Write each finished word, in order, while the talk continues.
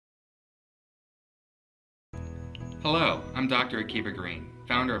Hello, I'm Dr. Akiba Green,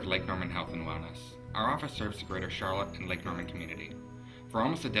 founder of Lake Norman Health and Wellness. Our office serves the greater Charlotte and Lake Norman community. For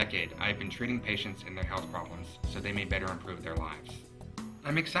almost a decade, I have been treating patients and their health problems so they may better improve their lives.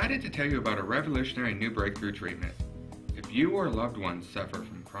 I'm excited to tell you about a revolutionary new breakthrough treatment. If you or loved ones suffer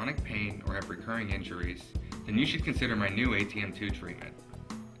from chronic pain or have recurring injuries, then you should consider my new ATM2 treatment.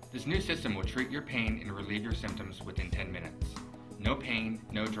 This new system will treat your pain and relieve your symptoms within 10 minutes. No pain,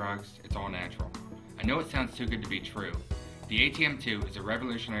 no drugs, it's all natural. I know it sounds too good to be true. The ATM2 is a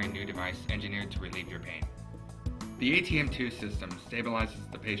revolutionary new device engineered to relieve your pain. The ATM2 system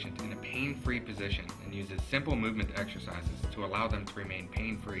stabilizes the patient in a pain-free position and uses simple movement exercises to allow them to remain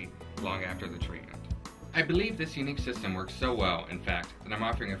pain-free long after the treatment. I believe this unique system works so well, in fact, that I'm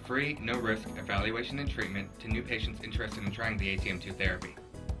offering a free, no-risk evaluation and treatment to new patients interested in trying the ATM2 therapy.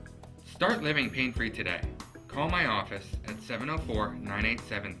 Start living pain-free today. Call my office at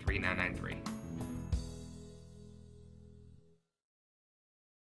 704-987-3993.